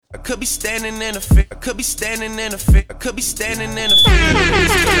I could be standing in a field. I could be standing in a field. I could be standing in a field.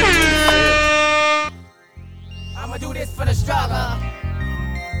 I'ma do this for the struggle.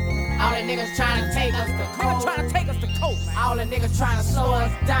 All the niggas trying to take us to court. Trying to take us to court. All the niggas trying to slow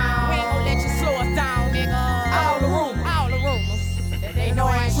us down. We ain't gonna let you slow us down, nigga. All the rumors. They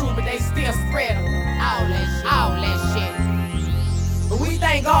know ain't true, but they still spread them. All that shit. But we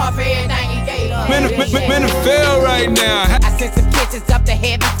thank God for everything He gave us. I'm in the field right now. I sent some kisses up to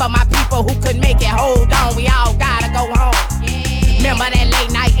heaven for my people who couldn't make it. Hold on, we all gotta go home. Remember that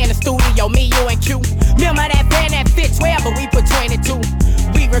late night in the studio, me, you, and Q. Remember that band that fit 12, but we put 22.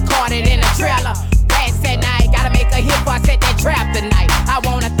 We recorded in a trailer. Rats at night, gotta make a hit before I set that trap tonight. I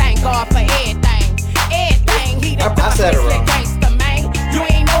wanna thank God for everything. He the said it wrong. Gangsta, man. You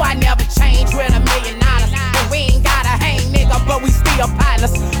ain't know I never changed with $1 million. And we ain't gotta hang, nigga, but we still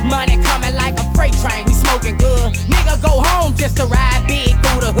pilots. Money coming like a freight train, we smoking good. Nigga go home just to ride big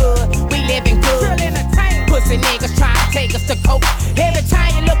through the hood. We living good. Pussy niggas trying to take us to coke. Every time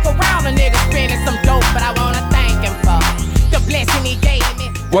you look around, a nigga spinning some dope. But I wanna thank him for the blessing he gave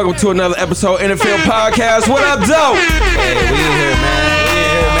me. Welcome to another episode of NFL Podcast. What up, dope? Hey, we in here,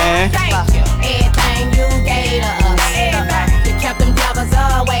 man. Thank you. Everything you gave to us. You kept them devils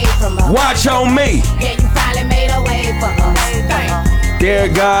away from us. Watch on me. Yeah, you finally made a way for us. Thank you. Dear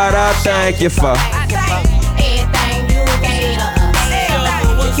God, I thank you for. Everything you gave to us.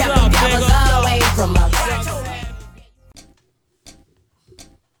 You kept them devils away from us.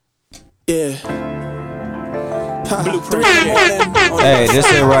 Yeah. Hey, this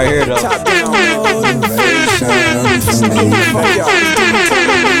it right here, though.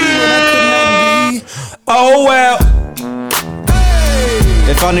 Oh, well.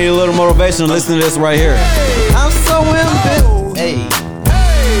 If I need a little motivation, listen to this right here. I'm so ambitious. Hey.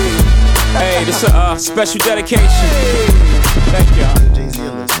 Hey, this is a special dedication. Thank y'all.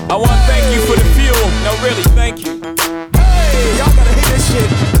 I want to thank you for the fuel. No, really, thank you. Hey, y'all gotta hit this shit.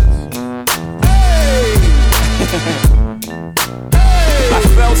 I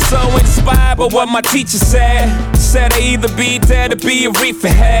felt so inspired by what my teacher said. Said I either be dead or be a reefer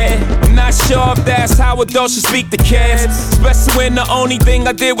head. I'm not sure if that's how adults should speak to kids, especially when the only thing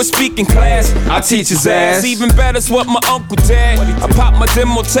I did was speak in class. I teach his ass. Even better's what my uncle did. I pop my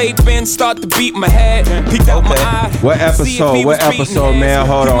demo tape and start to beat my head. Peek out my eye. What episode, man?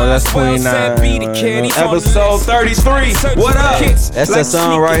 Hold on, that's 29. Episode 33. What up? That's that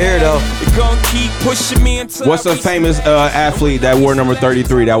song right here, though. What's a famous athlete that wore number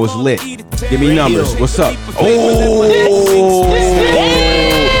 33 that was lit? Give me numbers. What's up? Oh,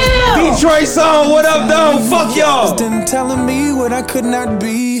 Detroit song. What up, though? Fuck y'all. Telling me what I could not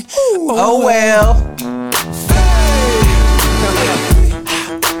be. Oh, well.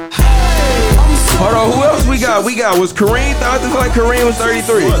 Hold on, who else we got? Was Kareem? I feel like Kareem was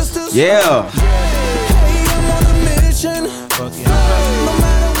 33. Yeah.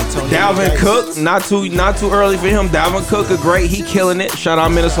 Dalvin Cook, not too early for him. Dalvin Cook, he killing it. Shout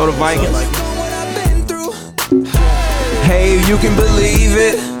out Minnesota Vikings. Hey, you can believe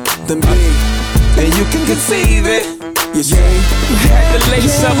it, then you can conceive it. Had to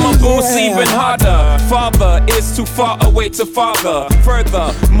lace up my boots even harder. Father is too far away to father.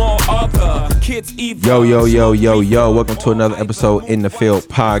 Further, more other kids even. Yo. Welcome to another episode in the Field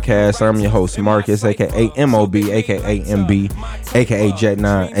Podcast. I'm your host, Marcus, aka MOB, aka MB, aka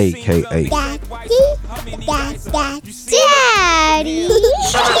Jet9, aka Daddy.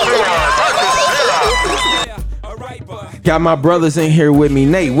 Got my brothers in here with me.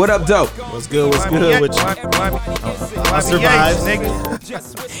 Nate, what up, dope? What's good with you? I survived, nigga.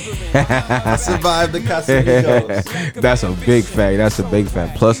 I survived the Casamigos. That's a big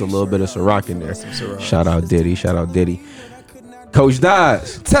fact. Plus a little bit of Ciroc in there. Shout out Diddy. Coach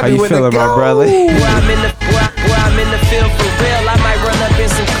Dodds, how you feeling, my brother? Where I'm in the field for real, I might run up in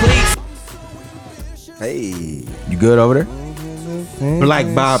some cleats. Hey. You good over there?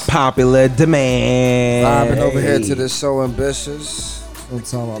 Like by popular demand. I've been over here to this So Ambitious. That's what I'm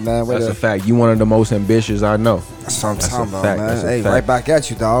talking about, man. That's a fact. You one of the most ambitious I know. That's what I'm talking about, fact. man. Hey, right back at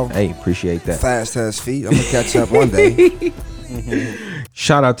you, dog. Hey, appreciate that. Fast ass feet. I'm gonna catch up one day.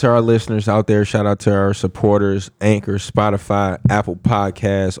 Shout out to our listeners out there. Shout out to our supporters, Anchor, Spotify, Apple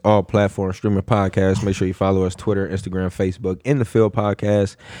Podcasts, all platforms streaming podcasts. Make sure you follow us Twitter, Instagram, Facebook, In the Field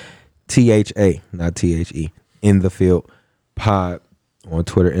Podcast. THA, not THE. In the Field Pod on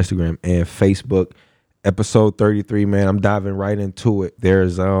Twitter, Instagram, and Facebook. Episode 33, man. I'm diving right into it.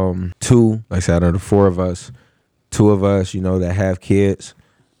 There's two, like I said, out of the four of us, two of us, that have kids.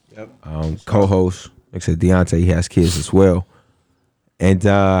 Yep. Co-host, like I said, Deontay, he has kids as well. And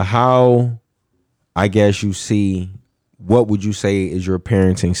how I guess you see what would you say is your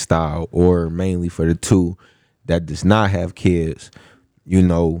parenting style, or mainly for the two that does not have kids? You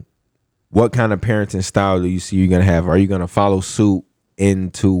know, what kind of parenting style do you see you're gonna have? Are you gonna follow suit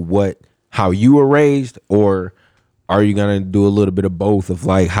into how you were raised, or are you gonna do a little bit of both of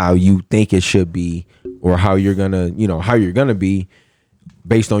like how you think it should be, or how you're gonna be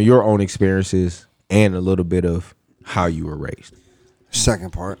based on your own experiences and a little bit of how you were raised?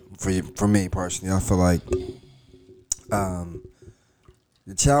 Second part for me personally, I feel like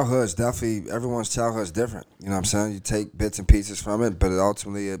your childhood's definitely, everyone's childhood's different. You know what I'm saying? You take bits and pieces from it, but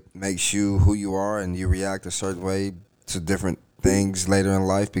ultimately it makes you who you are, and you react a certain way to different things later in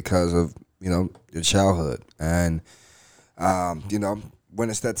life because of, you know, your childhood. And you know, when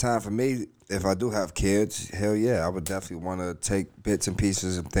it's that time for me, if I do have kids, hell yeah, I would definitely want to take bits and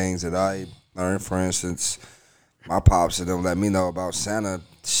pieces of things that I learned. For instance, my pops don't let me know about Santa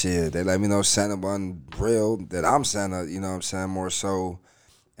shit. They let me know Santa wasn't real, that I'm Santa, you know what I'm saying, more so.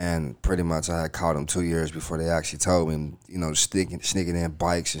 And pretty much I had caught them 2 years before they actually told me, you know, sneaking in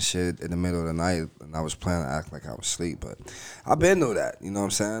bikes and shit in the middle of the night, and I was planning to act like I was asleep. But I've been through that, you know what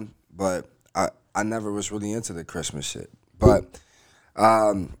I'm saying? But I never was really into the Christmas shit. But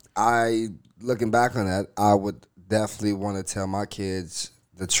looking back on that, I would definitely want to tell my kids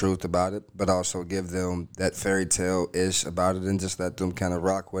the truth about it, but also give them that fairy tale-ish about it and just let them kind of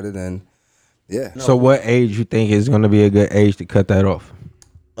rock with it. And yeah. So what age you think is going to be a good age to cut that off?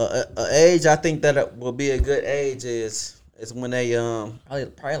 Age I think that will be a good age is when they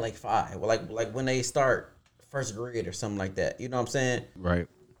probably like 5, like when they start first grade or something like that. You know what I'm saying? Right.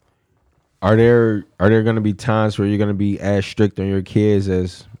 Are there going to be times where you're going to be as strict on your kids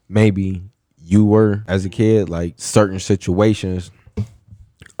as maybe you were as a kid, like certain situations?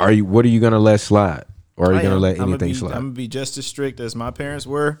 What are you going to let slide, or are you going to let anything slide? I'm going to be just as strict as my parents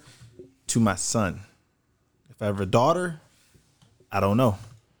were to my son. If I have a daughter, I don't know.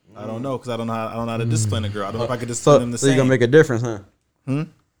 I don't know, because I don't know how to discipline a girl. I don't know if I could discipline them the same. So you're gonna make a difference, huh?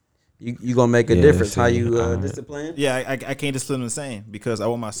 You gonna make a difference how you discipline? Yeah, I can't discipline them the same, because I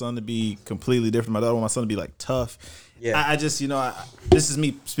want my son to be completely different. I want my son to be like tough. Yeah, I just, you know, this is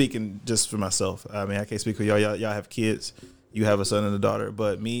me speaking just for myself. I mean, I can't speak for y'all. Y'all have kids. You have a son and a daughter.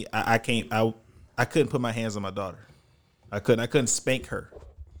 But me, I can't. I couldn't put my hands on my daughter. I couldn't spank her.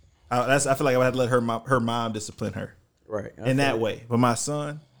 I feel like I would have to let her mom discipline her. Right. In that way. But my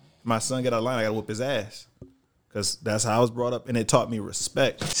son got out of line. I got to whoop his ass, because that's how I was brought up, and it taught me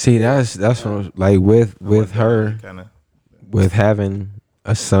respect. See, that's what, like with her, with having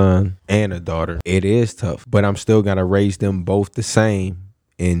a son and a daughter, it is tough. But I'm still gonna raise them both the same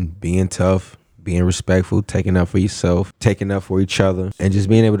in being tough, being respectful, taking up for yourself, taking up for each other, and just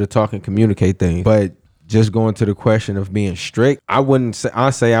being able to talk and communicate things. But just going to the question of being strict, I'm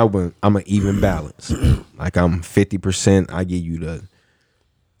an even balance. Like I'm 50%. I give you the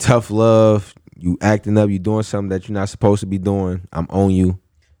tough love. You acting up, you doing something that you're not supposed to be doing, I'm on you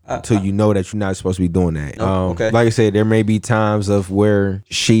until you know that you're not supposed to be doing that. Okay. Like I said, there may be times of where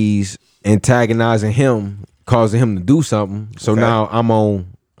she's antagonizing him, causing him to do something. So now I'm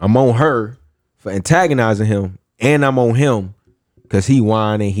on her for antagonizing him, and I'm on him because he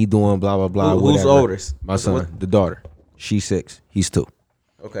whining, he doing blah blah blah. Who's oldest? My son, the daughter. She's 6, he's 2.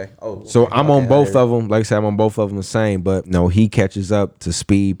 Okay. Oh. So I'm on both of them. Like I said, I'm on both of them the same. But no, he catches up to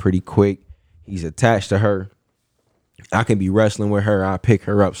speed pretty quick. He's attached to her. I can be wrestling with her. I pick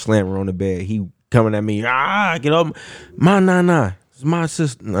her up, slam her on the bed. He coming at me. Get up. Nah. It's my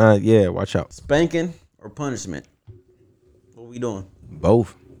sister. Yeah, watch out. Spanking or punishment? What we doing?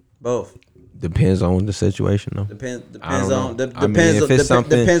 Both. Depends on the situation, though. Depends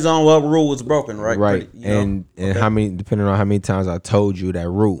on what rule was broken, right? Right. And how many, depending on how many times I told you that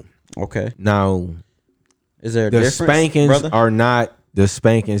rule. Okay. Now, is there a the difference, spankings brother? are not the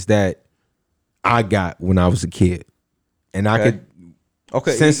spankings that I got when I was a kid, and I could.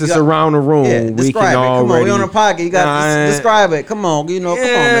 Okay. Since it's around the room, we can already. Come on, we on a podcast. You got to describe it. Come on, come on,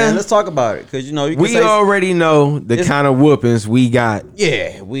 man. Let's talk about it, because we already know the kind of whoopings we got.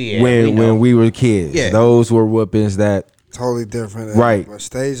 Yeah, when we were kids. Yeah. Those were whoopings that totally different. Right. But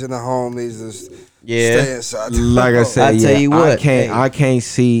stays in the home needs to stay inside. Like I said, I tell you what, I can't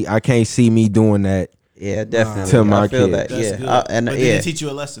see me doing that. Yeah, definitely. To my kids. That. Yeah, but did it teach you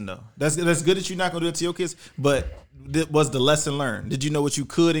a lesson though? That's good that you're not gonna do it to your kids, but was the lesson learned? Did you know what you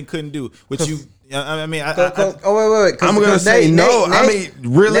could and couldn't do? What you? I mean, wait. I'm gonna say no. I mean,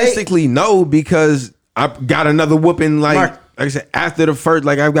 realistically, no, because I got another whooping. Like I said, after the first,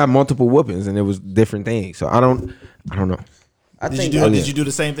 like I've got multiple whoopings, and it was different things. So I don't know. Did you do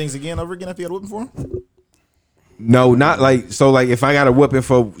the same things again over again if you had a whooping for them? No, not like so. Like if I got a whooping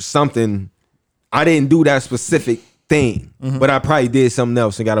for something, I didn't do that specific thing, but I probably did something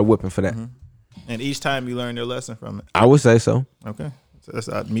else and got a whipping for that. And each time you learn your lesson from it. I would say so. Okay. So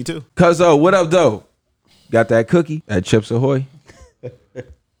that's me too. Cuzzo, what up, though? Got that cookie at Chips Ahoy?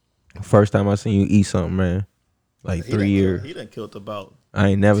 First time I seen you eat something, man. Like 3 years. He done killed about. I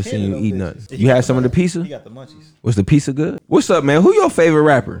ain't never seen you eat nothing. You had some of the pizza? He got the munchies. Was the pizza good? What's up, man? Who your favorite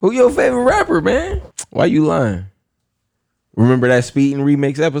rapper? Who your favorite rapper, man? Why you lying? Remember that Speeding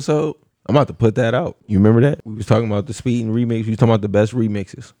Remix episode? I'm about to put that out. You remember that? We was talking about the Speeding Remix. We was talking about the best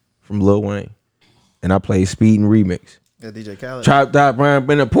remixes from Lil Wayne. And I played Speeding Remix. Yeah, DJ Khaled. Chopped up around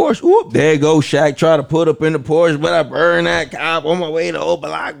in the Porsche. Whoop, there go Shaq. Try to put up in the Porsche, but I burned that cop on my way to Old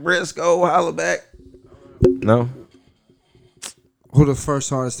Block, Briscoe, holla back. No. Who the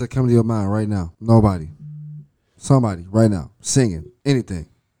first artist that come to your mind right now? Nobody. Somebody right now singing anything.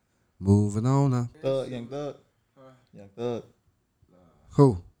 Moving on now. Young Thug. Young Thug.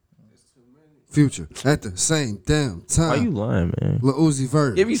 Who? Future at the same damn time. Why you lying, man? Lil Uzi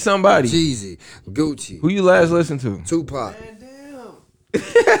Vert. Give me somebody. Jeezy, Gucci, Who you last listened to? Tupac.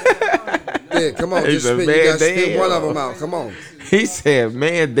 Yeah, come on, just spit. You gotta spit one of them out. Come on. He said,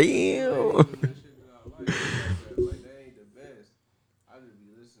 man, damn.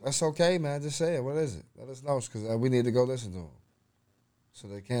 That's okay, man. Just say it. What is it? Let us know, because we need to go listen to them, so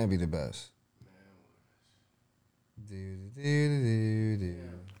they can be the best.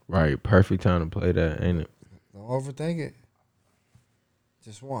 Right, perfect time to play that, ain't it? Don't overthink it.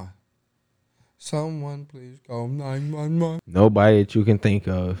 Just one. Someone please call 911. Nobody that you can think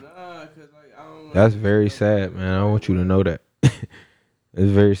of. That's very sad, man. I want you to know that.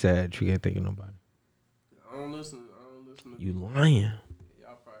 It's very sad that you can't think of nobody. I don't listen. You lying.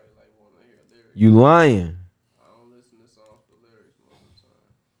 Y'all probably like want to hear lyrics. You lying. I don't listen to songs for lyrics most of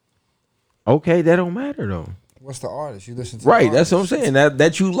the time. Okay, that don't matter though. What's the artist you listen to? Right, that's what I'm saying.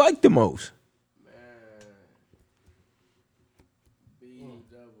 That you like the most.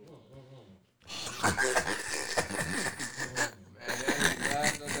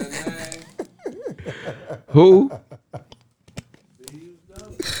 Who?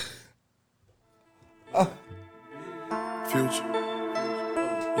 Future.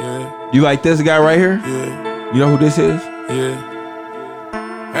 Yeah. You like this guy right here? Yeah. You know who this is? Yeah.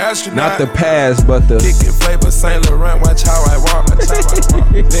 Not the past, but the kicking flavor Saint Laurent. Watch how I walk.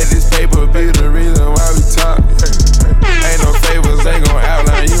 Let this paper be the reason why we talk. Ain't no favors, they gon'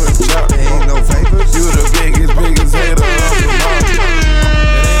 outline you and chop. Ain't no favors. You the biggest hater of them all.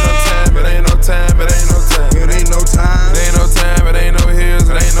 It ain't no time, it ain't no time. It ain't no time. It ain't no time, it ain't no hills,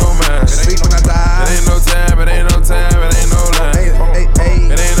 it ain't no mind. Sleep when I die. It ain't no time, it ain't no time, it ain't no line.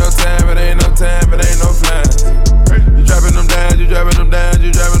 It ain't no time, it ain't no time, it ain't no flying. You dropping them down, you dropping them down,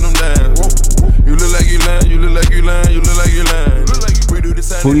 you dropping them down. You look like you lying, you look like you lying, you look like you lying.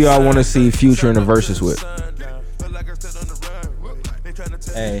 Who do y'all want to see Future in the verses with?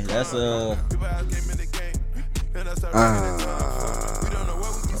 Hey, that's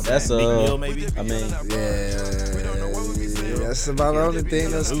Meal, maybe? I mean, Yeah, that's about the only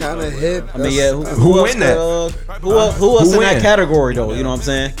thing that's kind of hip. I mean, yeah. Who else win that? Who else Who in win? that category though? You know what I'm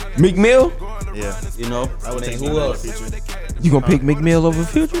saying? Meek Mill? Yeah. You know, I would mean, take who else? Future. You gonna pick Meek Mill over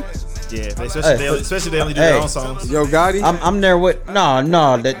Future? Yeah, especially they only do their own songs. Yo, Gotti. I'm there with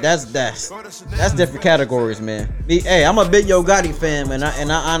no. That's different categories, man. Hey, I'm a big Yo Gotti fan, man,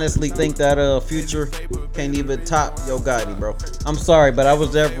 and I honestly think that Future can't even top Yo Gotti, bro. I'm sorry, but I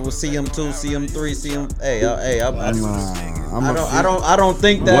was there for CM2, CM3, CM. Hey, I don't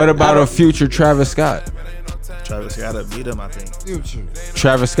think that. What about a Future Travis Scott? Travis Scott beat him, I think. Future.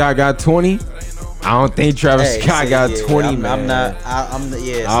 Travis Scott got 20. I don't think Travis Scott got 20, man. I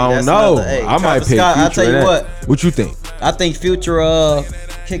don't know. I might pick Future. I'll tell you what. What you think? I think Future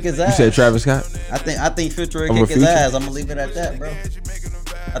kick his ass. You said Travis Scott? I think Future will Over kick his Future? ass. I'm gonna leave it at that, bro.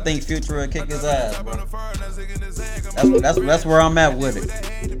 I think Future will kick his ass, bro. That's where I'm at with it.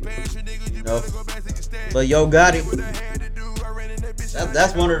 You know. But Yo Gotti,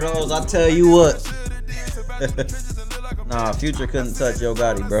 that's one of those. I tell you what. Nah, Future couldn't touch Yo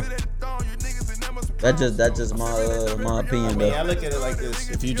Gotti, bro. That's just my opinion, I mean, though. I look at it like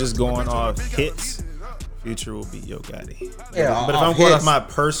this: if you just going off hits, Future will beat Yo Gotti. Yeah, but if I'm going off my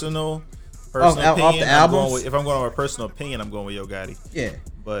personal off the opinion, albums? if I'm going off my personal opinion, I'm going with Yo Gotti. Yeah.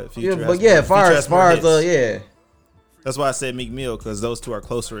 But Future, Yeah, but yeah, as far as yeah. That's why I said Meek Mill, because those two are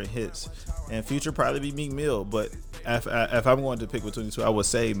closer in hits, and Future probably be Meek Mill. But if I'm going to pick between the two, I would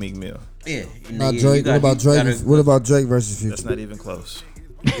say Meek Mill. Yeah. Drake. What about Drake? What about Drake versus Future? That's not even close.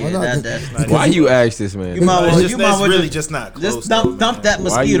 Why you ask this, man? You might It's really just not close. Just dump that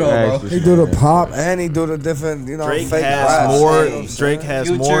mosquito, bro. He do the pop and he do the different, Drake fake has raps. more. You know what I'm Drake saying? has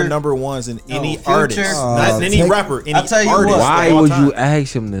Future. more number ones than any Future. artist, not any rapper. Any I'll tell you artist. what. Why of all would time. you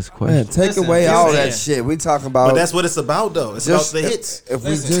ask him this question? Man, take Listen, away all listen. that shit. We talking about. But that's what it's about, though. It's about the hits. If we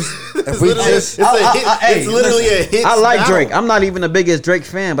just, It's literally a hit. I like battle. Drake. I'm not even the biggest Drake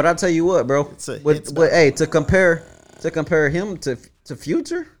fan, but I'll tell you what, bro. It's a With, battle. hey, to compare him to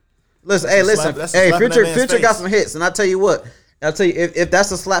Future. Listen, That's a listen. slap- that's a Hey, slap in that man's Future got face. some hits, and I'll tell you what. If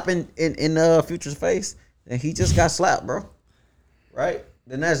that's a slap in Future's face, then he just got slapped, bro. Right?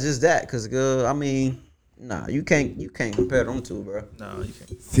 Then that's just that, cause I mean, nah, you can't compare them two, bro. No, you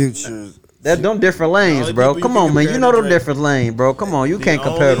can't. Future. They're them different lanes, only bro. people you Come can on, man. compare You know to them Drake. different lanes, bro. Come on, you The can't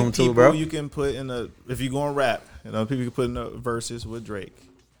compare only them two, people bro. You can put in if you go and rap, people you can put in the verses with Drake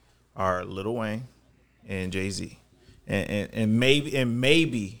are Lil Wayne and Jay-Z, and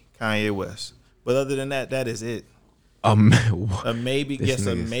maybe Kanye West. But other than that, that is it. A maybe, maybe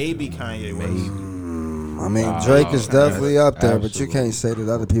Kanye West. I mean, Drake is definitely up there, but you can't say that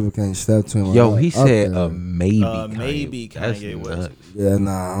other people can't step to him. Yo, he up said there. maybe. Maybe That's Kanye West. nuts. Yeah,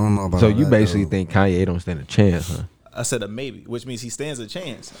 nah, I don't know about So that. you basically though. think Kanye don't stand a chance, huh? I said a maybe, which means he stands a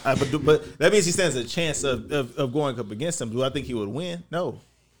chance. But that means he stands a chance of going up against him. Do I think he would win? No,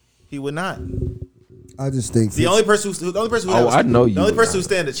 he would not. I just think The only person who Oh, I know you the only would person not. who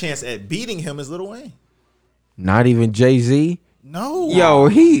stand a chance at beating him is Lil Wayne. Not even Jay-Z. No, Yo,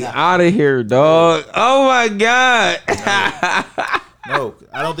 he out of here, dog. Oh my god. no,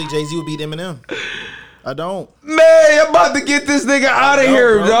 I don't think Jay-Z would beat Eminem. I don't. Man, I'm about to get this nigga out of don't,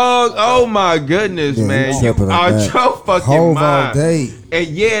 here, bro. dog. Oh my goodness, Yeah, man. you You tripping on out that. your fucking Hove all mind. day. And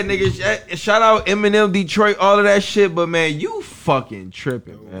yeah, nigga, shout out Eminem, Detroit, all of that shit. But man, you fucking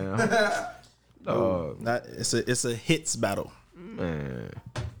tripping, man. Dog, Not, it's a hits battle. man.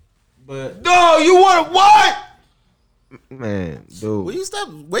 But Dog, you want what? Man, dude. will you stop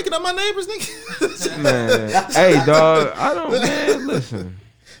waking up my neighbors, nigga? Man. Hey, dog. I don't, man, listen.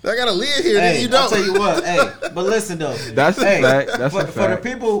 I gotta live here. Hey, you don't. I'll tell you what. Hey, but listen though. That's a Hey, fact. That's for, a for the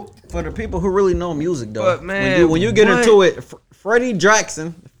fact. people who really know music though. But, man, when you get what? into it, Freddie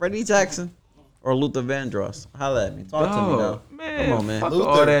Jackson, or Luther Vandross, holla at me. Talk to me though. Man, Come on, man. Fuck Luther.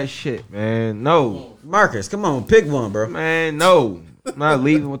 all that shit, man. No. Marcus, come on, pick one, bro. Man, no. I'm not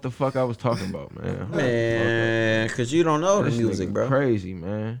leaving what the fuck I was talking about, man. Man, cause you don't know the This music, nigga bro. crazy,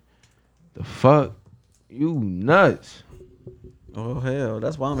 man. The fuck? You nuts. Oh hell,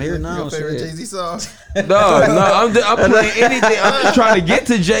 that's why I'm here now. Your favorite shit. Jay-Z song? No, I'm playing anything. I'm just trying to get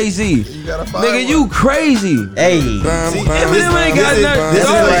to Jay-Z. You gotta find Nigga, one. you crazy. Hey, Eminem ain't got nothing. this is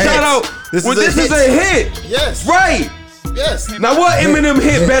Dog, a hit. shout out. This Well, is a this is a hit. Yes. Right. Yes. Now, what Eminem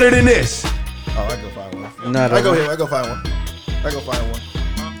hit better than this? Oh, I go find one. not I go a- here. I go find one.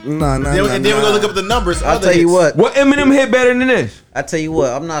 Nah, And then we go look up the numbers. I'll other tell you hits. what. What Eminem hit better than this? I tell you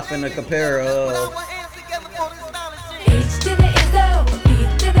what. I'm not finna compare.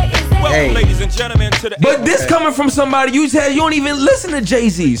 Welcome, Hey. ladies and gentlemen, to the But this coming from somebody you said you don't even listen to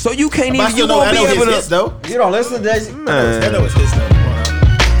Jay-Z, so you can't But I even. still You know, won't I be know his able hits to. though. You don't listen to Jay-Z? I Man. know his hits though. Come on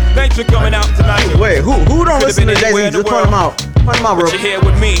now. Thanks for coming out tonight. Wait, who don't Could've listen to been anywhere Jay-Z? in the Just point them out. Point them out, But bro. you're here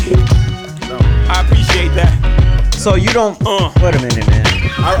with me. I appreciate that. So you don't. Wait a minute, man. H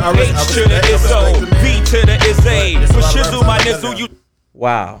to the is O, V to the is A. For shizzle, my nizzle, you.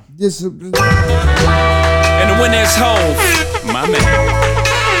 Wow. This, And the winner's home, my man.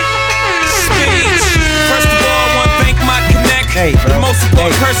 Speech. First of all, I want to thank my connect. Hey, The bro. most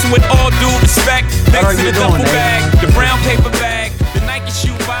important Hey. person with all due respect. What are Thanks to you the doing, duffel Nate? bag, the brown paper bag, the Nike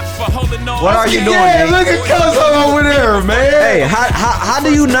shoe box for holding on. What are you doing, Yeah, Nate? look at Cuz over there, man. Hey, how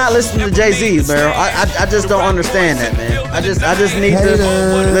do you not listen to Jay-Z, bro? I just don't understand that, man. I just need to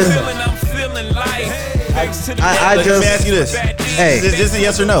listen. I Let just me ask you this. Hey. Is this a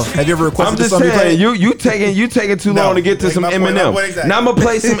yes or no? Have you ever requested I'm this just song be saying, played? you taking too No, long to get to like some my point, Eminem. exactly. Now I'm gonna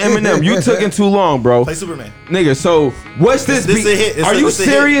play some Eminem. You took it too long, bro. Play Superman. Nigga, so what's this? This is beat? a hit. Are you This is a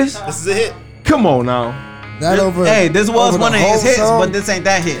hit. serious? This is a hit. Come on now. that over. hey, this was over the one of his whole hits, song? but this ain't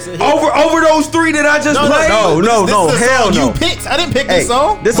that hit. Over those three that I just played? No, This is a hell song no. You picked. I didn't pick Hey, this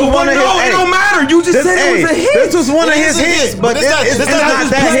song. this But was one of his. no, it hey, don't matter. You just This, said it was a hit. this was one of It his is a hits, hit, but it's not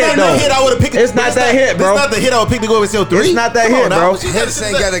that hit though. hit I would have picked. It's not that hit, bro. It's not the hit I would pick to go with your 3. It's not that Come hit, on now. bro. You Hits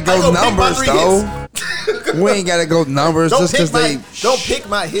ain't gotta I go go pick my numbers 3 though. hits. We ain't gotta go numbers just because Don't pick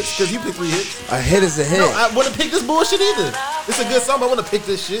my hits because you pick 3 hits. A hit is a hit. No, I wouldn't pick this bullshit either. It's a good song, but I want to pick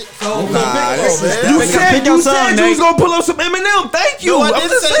this shit. You said you was gonna pull up some Eminem. Thank you. No, I I'm didn't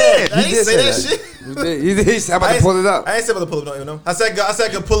just say saying. that. I didn't say that shit. You did. I'm about to pull it up. I ain't said about to pull up no Eminem. I said I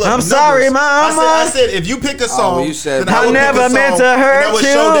could pull up. I'm numbers. sorry, mama. I said if you pick a song, you said then I would never pick a song, meant to hurt and I would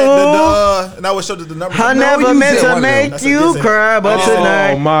you. show and I would show the numbers. I never meant to make you cry, but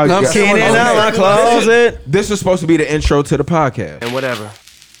tonight my God. I'm sitting in my closet. This is supposed to be the intro to the podcast. And whatever.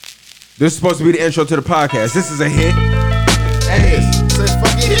 This is supposed to be the intro to the podcast. This is a hit. Hey, it's a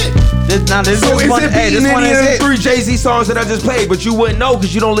fucking hit. This So is one, it hey, beating this one any is of the it. 3 Jay-Z songs that I just played? But you wouldn't know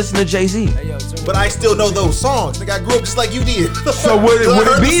because you don't listen to Jay-Z. But I still know those songs. Nigga, I grew up just like you did. So would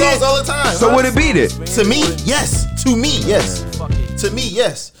it beat songs it? all the time. So would it beat it? To me, yes. To me, yes. To me,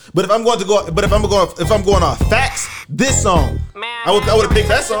 yes. But if I'm going off facts, this song, I would have picked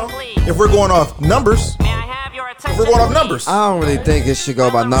that song. If we're going off numbers, if we're going off numbers. I don't really think it should go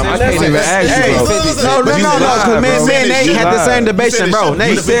by numbers. I can't even ask you, bro. No, because me and Nate had the same debate, bro. You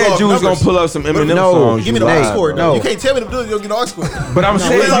Nate said you was gonna pull up some Eminem songs. Give me the aux cord. No, you can't tell me to do it. You'll get the aux cord. But I'm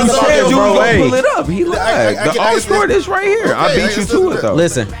saying you said you was gonna pull it up. He lied. The aux cord is right here. I beat you to it though.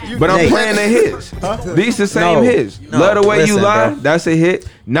 Listen, But I'm playing the hits. These the same hits. Love the way you lie. bro. That's a hit.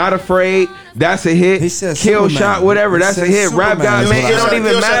 Not afraid. That's a hit. He said Kill Superman. shot. Whatever. He That's a said hit. Rap Superman God, is man. what It I don't said.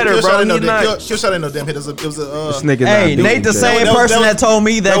 even matter, bro. He's not. Kill shot ain't no damn hit. It was This a. nigga hey, not Nate, the beating same That was- person that told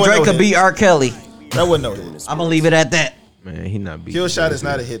me that that was Drake no could hit. beat R. Kelly. That wasn't no hit. I'm gonna leave it at that. Man, he not beating. Kill shot is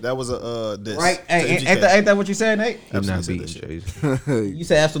Jay-Z. not a hit. That was a diss. Right? to Hey, MGK. ain't that what you said, Nate? He not Absolutely beating said Jay-Z. You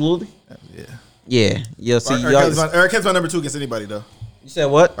said absolutely. Yeah. Yeah. See, R. Kelly's my number 2 against anybody though. you said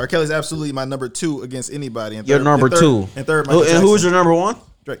what? R. Kelly's absolutely my number 2 against anybody. And Your number 2. And third, And who was your number 1?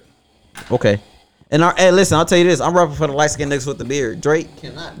 Drake? Okay. And hey, listen, I'll tell you this. I'm rapping for the light skinned niggas with the beard. Drake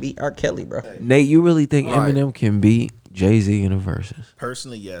cannot beat R. Kelly, bro. Nate, you really think Eminem can beat Jay-Z in a versus?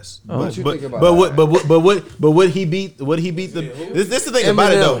 Personally, yes. What you think about But would he beat the? This is the thing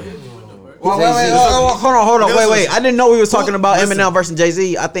about it though. Hold on. Wait. I didn't know we was talking about Eminem versus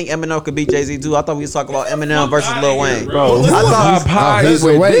Jay-Z. I think Eminem could beat Jay-Z too. I thought we was talking about Eminem versus Lil Wayne. Bro, I thought.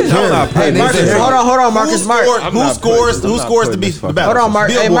 Hey, Marcus, hold on, Marcus. Who scores the battles? Hold on,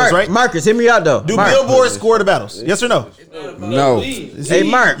 Marcus. Hey, Billboards, right? Marcus, hit me out though. Do Mark. billboards score the battles? Yes or no? No. Hey,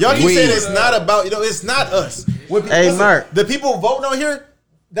 Mark. Y'all keep saying it's not about it's not us. Hey, Mark. The people voting on here,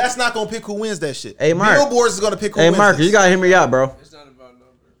 that's not gonna pick who wins that shit. Hey, Mark. Billboards is gonna pick who Hey, wins. Marcus, this. you gotta hear me out, bro. It's not about numbers,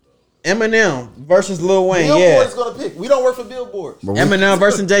 though. Eminem versus Lil Wayne. Billboard Yeah. is gonna pick. We don't work for billboards. Eminem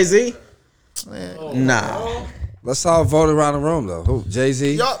versus Jay-Z. Nah. Let's all vote around the room though. Who?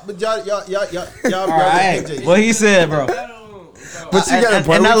 Jay-Z. Y'all pick Jay-Z. What he said, bro. But you got a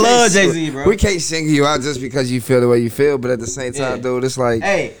point. And I We can't love sing- Jay-Z, bro. We can't single you out just because you feel the way you feel, but at the same time, Yeah. dude, it's like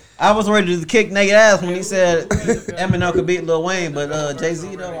Hey, I was ready to kick naked ass when he said Eminem could beat Lil Wayne, but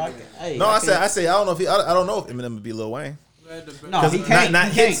Jay-Z though, I don't know if I don't know if Eminem would be Lil Wayne. no, he can't. Not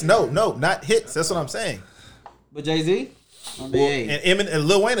he hits. can't. No, not hits. That's what I'm saying. But Jay-Z, And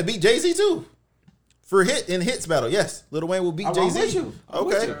Lil Wayne will beat Jay-Z too. For hits battle, yes. Lil Wayne will beat I'm Jay-Z. with you. I'm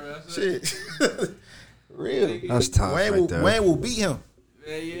with Okay. Shit. Really? that's tough right there. Wayne will beat him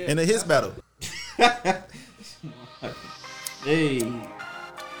in a hits battle. hey.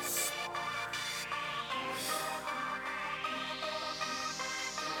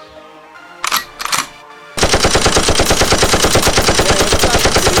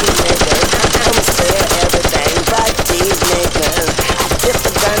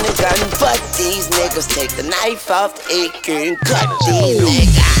 These niggas take the knife off the AK and cut these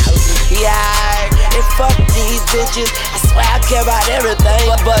niggas. Yeah, and fuck these bitches. I swear I care about everything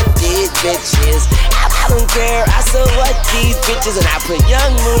but these bitches. I don't care. I so what these bitches, and I put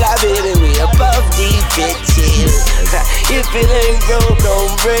young moolah baby way above these bitches. If it ain't broke,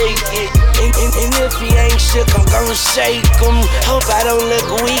 don't break it. And if he ain't shook, I'm gon' shake him. Hope I don't look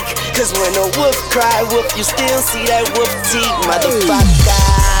weak, cause when a wolf cry wolf, you still see that wolf teeth,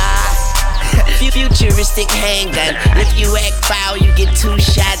 motherfucker. Futuristic handgun. If you act foul, you get 2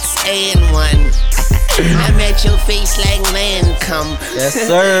 shots and 1. I'm at your face like Lancome. Yes, You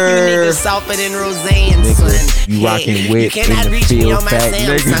sir. niggas softer than Roseanne, son. You rockin' with You cannot in the reach me field on my fact,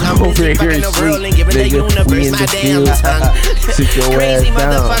 Samsung. nigga. I'm Over busy here fucking the world and giving the nigga, we universe in my the damn field. tongue. Sit your Crazy ass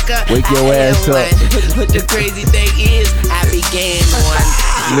down. motherfucker. Wake your I am ass up. one. But the crazy thing is, I be begin one.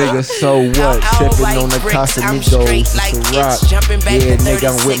 Nigga, so what? Sipping on the Casamigos, it's a rock. Yeah, nigga,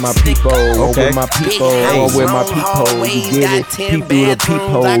 I'm with my people. Or with my people. Or with my people. You get it? Peep through the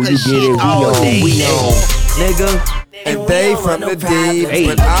peephole. You get it? We on. Nigga. And they from the D,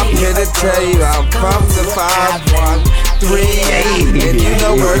 but I'm here to tell you I'm from the 513. And you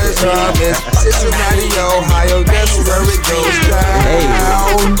know where the drum is. Cincinnati, Ohio, that's where it goes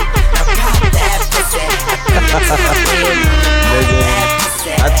down.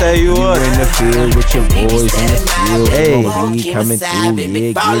 I tell you what, in the field with your boys in the field. Hey, we coming through,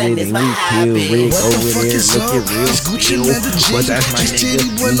 yeah, get it and we kill. Rick over there, looking real still. But that's my nigga,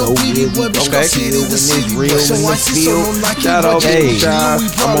 you know we okay. When it's real in the field. Shout out, hey, I'm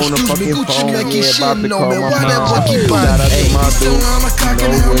on the fucking phone, yeah, about to call my mom. Shout out to my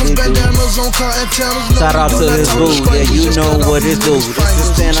dude, you know what it do. Shout out to his boo, yeah, you know what it do. This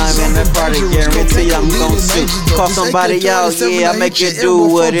is then I'm in the party, guarantee I'm gon' shoot. Call somebody out, yeah, I make you do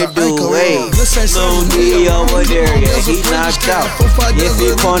what it do, hey. Lil D over there, yeah, he knocked out. If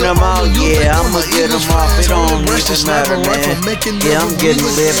you point him out, yeah, I'ma get him off. It don't even matter, man. Yeah, I'm getting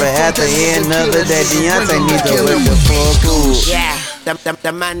lit, but at the end of the day, Beyonce needs to look for cool. Yeah. The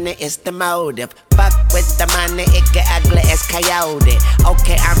money is the motive. Fuck with the money, it get ugly as coyote.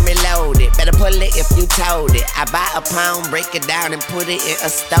 Okay, I'm reloaded. Better pull it if you told it. I buy a pound, break it down, and put it in a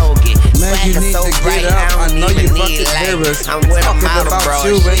stogie. Swagger so bright, I don't even need lights. I'm with a model, bro.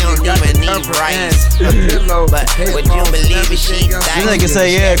 She don't even need rights. But would you believe it? She died. This nigga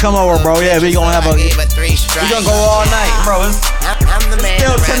say, yeah, come over, bro. Yeah, we gonna have a. We gonna go all night, bro. I'm the man.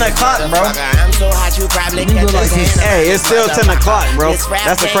 It's still 10 o'clock, bro. I'm so hot, you probably catch a Hey, it's still 10 o'clock, bro.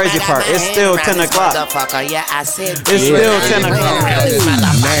 That's the crazy part. It's still 10 o'clock. It's still 10 o'clock.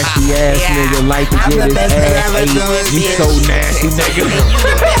 Nasty ass nigga like to get his ass ate. You so nasty, nigga.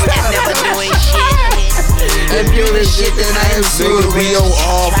 If you the shit, then I am Nigga be on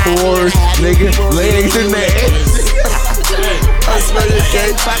all fours, nigga, legs in the air. I swear you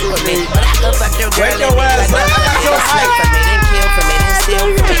can't fuck with me. Wake your ass up. I got your mic. You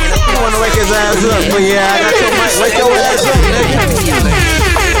wanna wake his ass up, but yeah, I got your mic. Wake your ass up, nigga.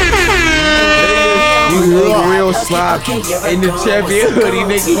 You look real sloppy in the champion hoodie,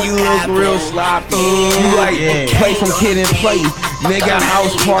 nigga. You look real sloppy. You like play from Kid and Play, nigga.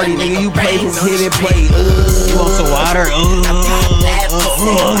 House party, nigga. You play from Kid and Play. You want some water?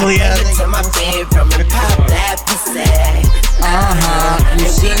 You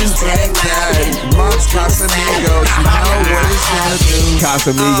shouldn't take that. Mom's Casamigos, you know what it's gonna do.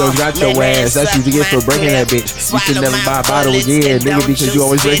 Casamigos got your ass. That's what you get for breaking that bitch. You should never buy a bottle again, nigga, because you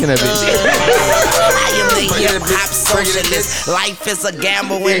always breaking that bitch. I am the hip-hop socialist. Life is a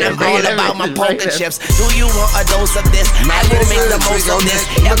gamble when I'm all about my poker chips. Do you want a dose of this? I will make the most of this.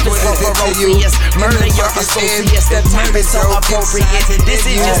 F is for ferocious. Murder your associates. The time is so appropriate. This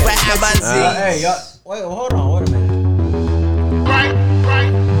is just what happens. Hey, y'all. Wait, hold on. Wait a minute.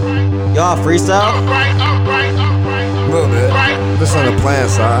 Y'all freestyle? A little bit. This on the plan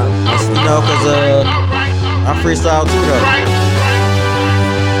side. You know, cause I freestyle too though.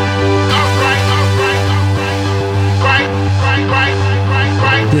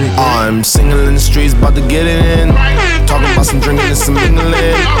 I'm single in the streets, about to get it in. Talking about some drinking and some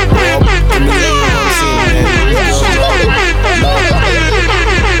mingling.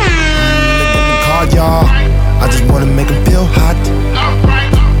 Y'all, I just wanna make him feel hot.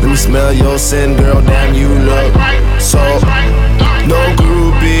 Let me smell your scent, girl, damn you look so. No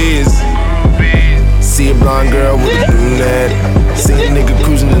groupies. See a blonde girl with a brunette. See a nigga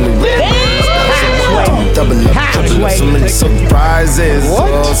cruising in the red. Double up, so many surprises.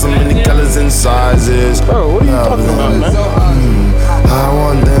 Oh, so many colors and sizes. Bro, what are you talking about, man? I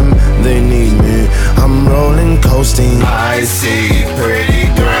want them, they need me. I'm rolling, coasting. I see pretty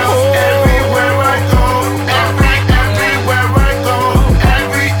girls everywhere I go. Everywhere I go.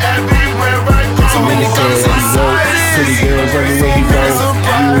 Everywhere I go. So many girls, pretty girls everywhere you go.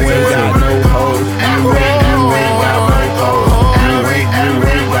 You ain't got no hoes. You ain't got no hoes. You ain't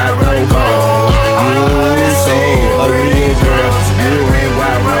got no hoes. You so ugly girl. You ain't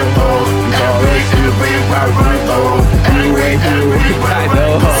got no hoes. You call us, you ain't got no hoes. You ain't got no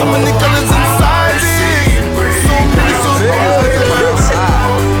hoes. So many colors and sizes. So many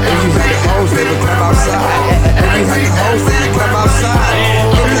If you had the hoes, they would come outside. If you had the hoes, they would come outside.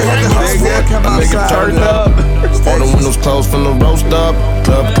 If you had the hoes, they would come outside. Turn up. All the windows closed from the roast up.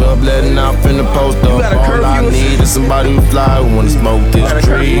 Club letting out finna post up. All I need is somebody who fly who wanna smoke this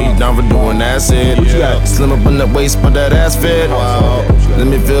tree. Down for doing acid. Slim up in that waist, but that ass fit. Let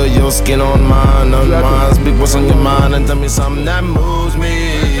me feel your skin on mine. Speak what's on your mind and tell me something that moves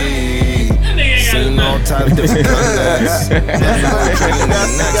me. seen all types of different colors.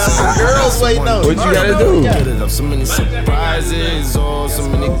 Got some girls waiting on. What you gotta do? Get it up, so many surprises, oh, so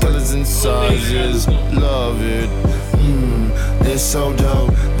many colors and sizes. Love it. This so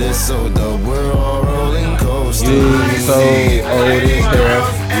dope, we're all rolling coasters. You so old as hell.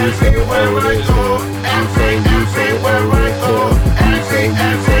 You so old as hell. You so old as hell. You so old as hell.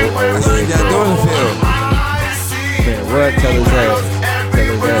 What y'all doing, Phil? Man, what? Tell his ass.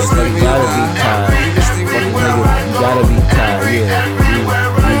 You gotta be tired. Fucking nigga, you gotta be tired. Yeah, you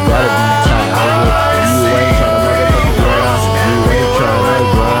gotta be tired.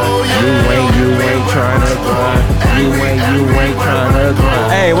 You ain't trying to grind. You ain't trying to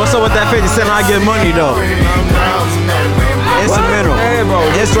grind. Hey, what's up with that 50 Cent? I get money though. Instrumental. Hey, bro.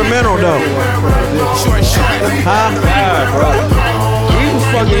 Instrumental though. Huh? Yeah, bro.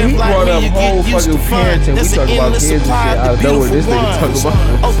 He brought up whole fucking parenting. We talk about kids and shit. I know what this nigga talk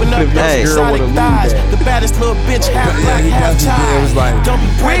about. Open up Hey, those exotic thighs. The baddest little bitch, half black, half it Thai. was like, Don't be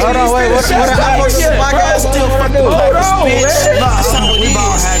praying. Hold on, wait. What I Still fucking blackest bitch. That's how it We've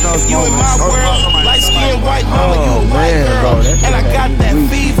all had is. those You in my moments. world, light skin, white mama, you a white man, girl, bro, that and I shit got that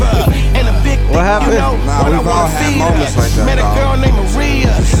fever and a big. What happened? You know, Nah, when I we've all wanna had feed moments her. like that, Met a dog. girl named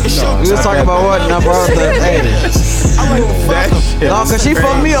Maria. We was talking about what now, bro? Hey, I like the fuck. no, cause she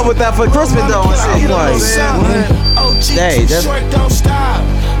fucked me up with that for Christmas though. And shit. Like, Hey, that's- Short don't stop.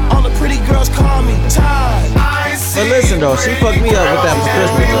 All the pretty girls call me Todd. but listen though, she fucked me up with that for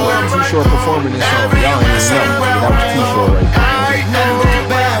Christmas though. Too Short performing this song. Y'all ain't even know. That was Too Short right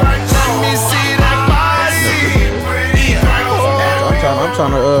there. I'm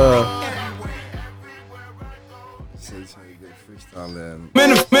trying to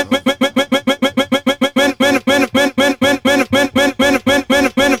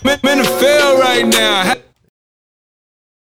Feel right now.